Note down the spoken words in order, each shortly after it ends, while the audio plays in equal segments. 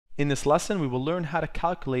In this lesson, we will learn how to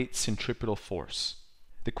calculate centripetal force.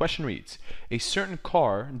 The question reads, a certain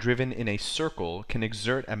car driven in a circle can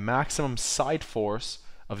exert a maximum side force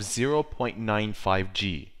of 0.95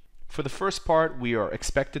 g. For the first part, we are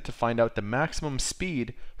expected to find out the maximum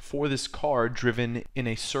speed for this car driven in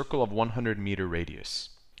a circle of 100 meter radius.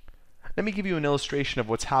 Let me give you an illustration of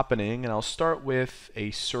what's happening, and I'll start with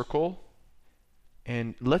a circle.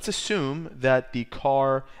 And let's assume that the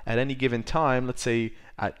car at any given time, let's say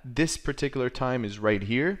at this particular time, is right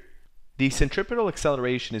here. The centripetal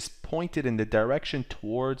acceleration is pointed in the direction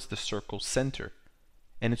towards the circle's center,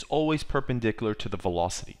 and it's always perpendicular to the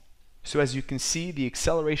velocity. So as you can see, the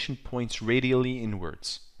acceleration points radially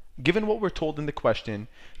inwards. Given what we're told in the question,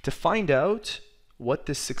 to find out what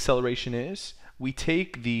this acceleration is, we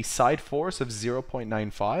take the side force of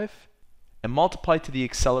 0.95 and multiply to the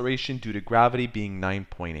acceleration due to gravity being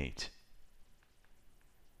 9.8.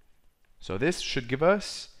 So this should give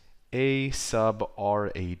us A sub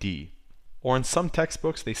RAD. Or in some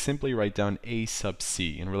textbooks, they simply write down A sub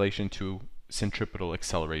C in relation to centripetal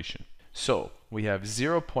acceleration. So we have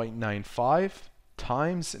 0.95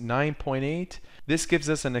 times 9.8. This gives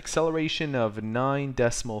us an acceleration of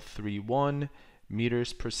 9.31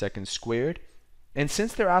 meters per second squared. And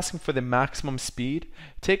since they're asking for the maximum speed,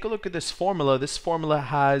 take a look at this formula. This formula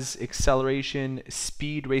has acceleration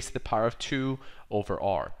speed raised to the power of 2 over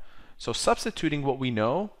r. So substituting what we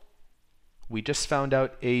know, we just found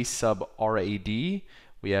out A sub RAD.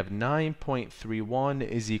 We have 9.31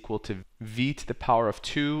 is equal to v to the power of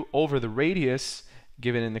 2 over the radius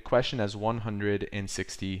given in the question as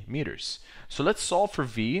 160 meters. So let's solve for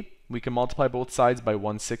v. We can multiply both sides by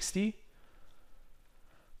 160.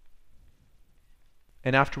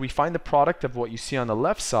 And after we find the product of what you see on the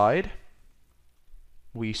left side,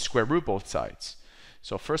 we square root both sides.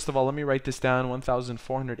 So first of all, let me write this down.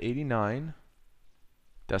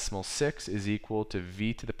 1,489.6 is equal to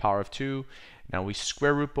v to the power of 2. Now we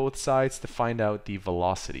square root both sides to find out the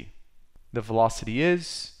velocity. The velocity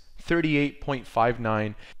is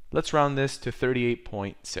 38.59. Let's round this to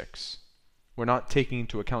 38.6. We're not taking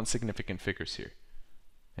into account significant figures here.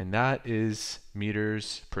 And that is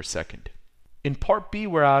meters per second. In part B,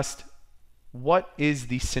 we're asked, what is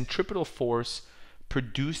the centripetal force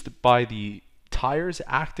produced by the tires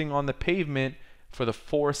acting on the pavement for the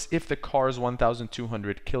force if the car is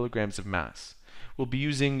 1,200 kilograms of mass? We'll be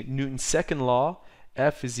using Newton's second law,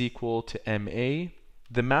 F is equal to ma.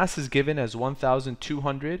 The mass is given as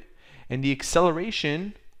 1,200, and the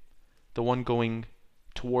acceleration, the one going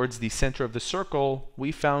towards the center of the circle,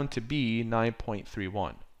 we found to be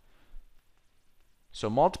 9.31. So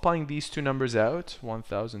multiplying these two numbers out,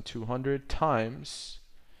 1,200 times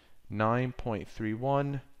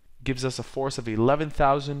 9.31 gives us a force of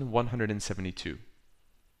 11,172.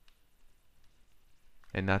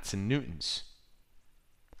 And that's in newtons.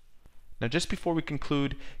 Now just before we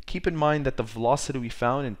conclude, keep in mind that the velocity we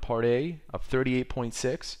found in part A of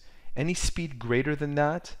 38.6, any speed greater than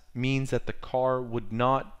that means that the car would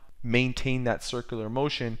not maintain that circular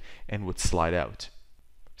motion and would slide out.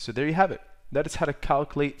 So there you have it. That is how to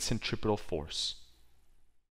calculate centripetal force.